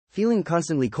Feeling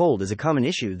constantly cold is a common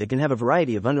issue that can have a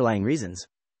variety of underlying reasons.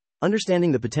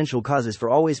 Understanding the potential causes for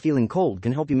always feeling cold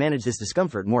can help you manage this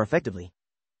discomfort more effectively.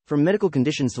 From medical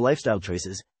conditions to lifestyle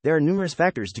choices, there are numerous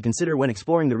factors to consider when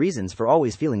exploring the reasons for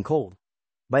always feeling cold.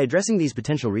 By addressing these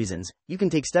potential reasons, you can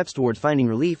take steps towards finding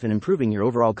relief and improving your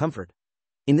overall comfort.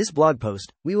 In this blog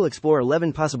post, we will explore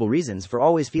 11 possible reasons for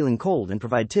always feeling cold and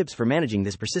provide tips for managing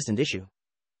this persistent issue.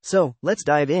 So, let's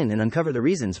dive in and uncover the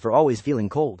reasons for always feeling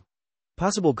cold.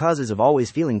 Possible causes of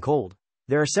always feeling cold.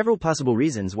 There are several possible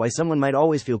reasons why someone might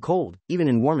always feel cold, even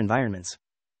in warm environments.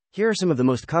 Here are some of the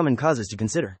most common causes to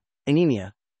consider.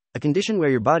 Anemia, a condition where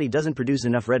your body doesn't produce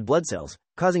enough red blood cells,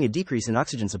 causing a decrease in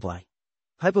oxygen supply.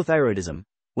 Hypothyroidism,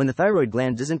 when the thyroid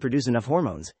gland doesn't produce enough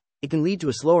hormones, it can lead to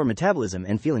a slower metabolism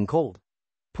and feeling cold.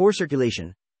 Poor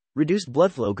circulation. Reduced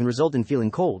blood flow can result in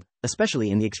feeling cold, especially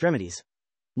in the extremities.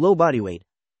 Low body weight.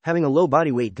 Having a low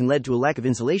body weight can lead to a lack of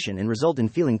insulation and result in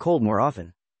feeling cold more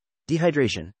often.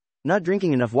 Dehydration. Not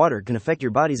drinking enough water can affect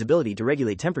your body's ability to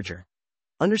regulate temperature.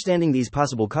 Understanding these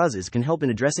possible causes can help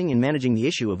in addressing and managing the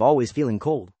issue of always feeling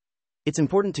cold. It's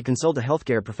important to consult a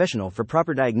healthcare professional for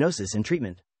proper diagnosis and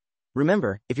treatment.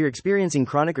 Remember, if you're experiencing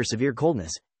chronic or severe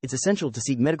coldness, it's essential to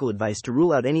seek medical advice to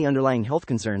rule out any underlying health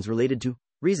concerns related to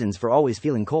reasons for always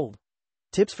feeling cold.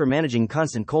 Tips for managing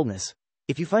constant coldness.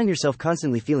 If you find yourself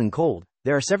constantly feeling cold,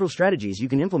 there are several strategies you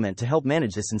can implement to help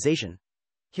manage this sensation.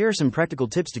 Here are some practical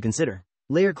tips to consider.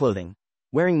 Layer clothing.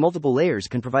 Wearing multiple layers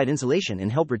can provide insulation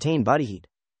and help retain body heat.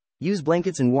 Use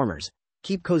blankets and warmers.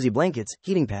 Keep cozy blankets,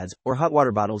 heating pads, or hot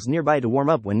water bottles nearby to warm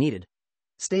up when needed.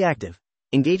 Stay active.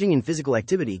 Engaging in physical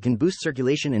activity can boost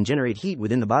circulation and generate heat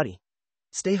within the body.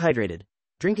 Stay hydrated.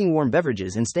 Drinking warm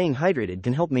beverages and staying hydrated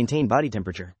can help maintain body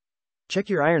temperature. Check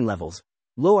your iron levels.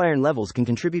 Low iron levels can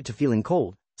contribute to feeling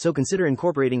cold, so consider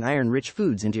incorporating iron-rich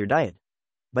foods into your diet.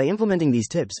 By implementing these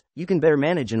tips, you can better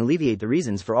manage and alleviate the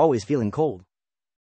reasons for always feeling cold.